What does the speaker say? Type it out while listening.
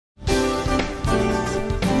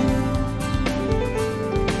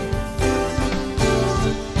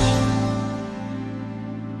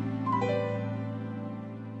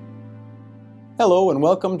Hello and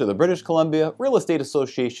welcome to the British Columbia Real Estate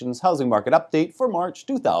Association's Housing Market Update for March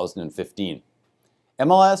 2015.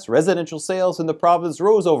 MLS residential sales in the province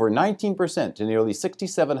rose over 19% to nearly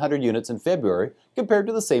 6,700 units in February compared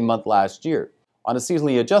to the same month last year. On a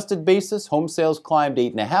seasonally adjusted basis, home sales climbed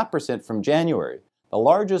 8.5% from January, the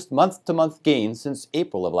largest month-to-month gain since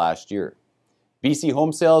April of last year. BC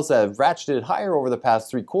home sales have ratcheted higher over the past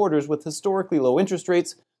 3 quarters with historically low interest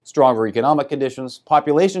rates, stronger economic conditions,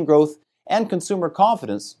 population growth, and consumer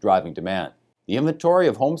confidence driving demand. The inventory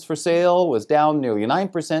of homes for sale was down nearly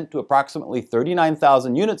 9% to approximately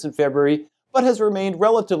 39,000 units in February, but has remained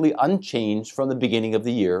relatively unchanged from the beginning of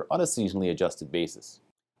the year on a seasonally adjusted basis.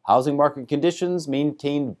 Housing market conditions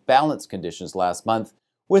maintained balanced conditions last month,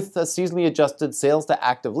 with a seasonally adjusted sales to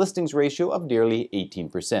active listings ratio of nearly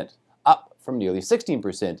 18%, up from nearly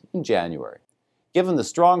 16% in January. Given the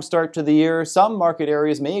strong start to the year, some market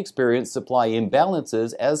areas may experience supply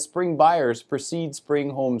imbalances as spring buyers precede spring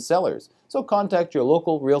home sellers, so contact your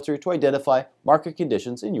local realtor to identify market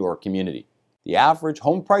conditions in your community. The average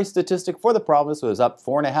home price statistic for the province was up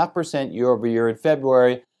 4.5% year-over-year in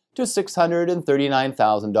February to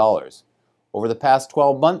 $639,000. Over the past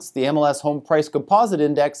 12 months, the MLS Home Price Composite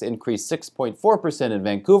Index increased 6.4% in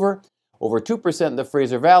Vancouver, over 2% in the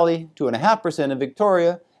Fraser Valley, 2.5% in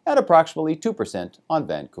Victoria, and approximately 2% on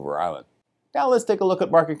Vancouver Island. Now let's take a look at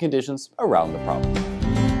market conditions around the province.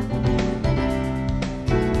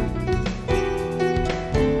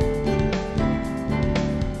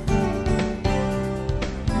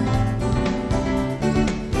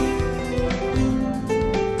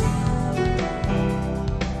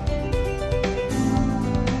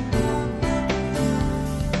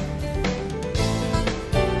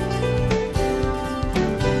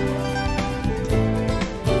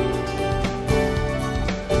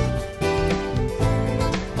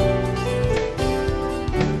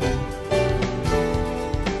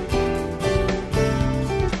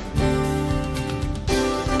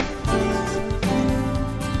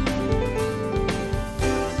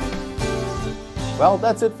 Well,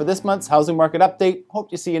 that's it for this month's Housing Market Update.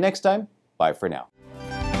 Hope to see you next time. Bye for now.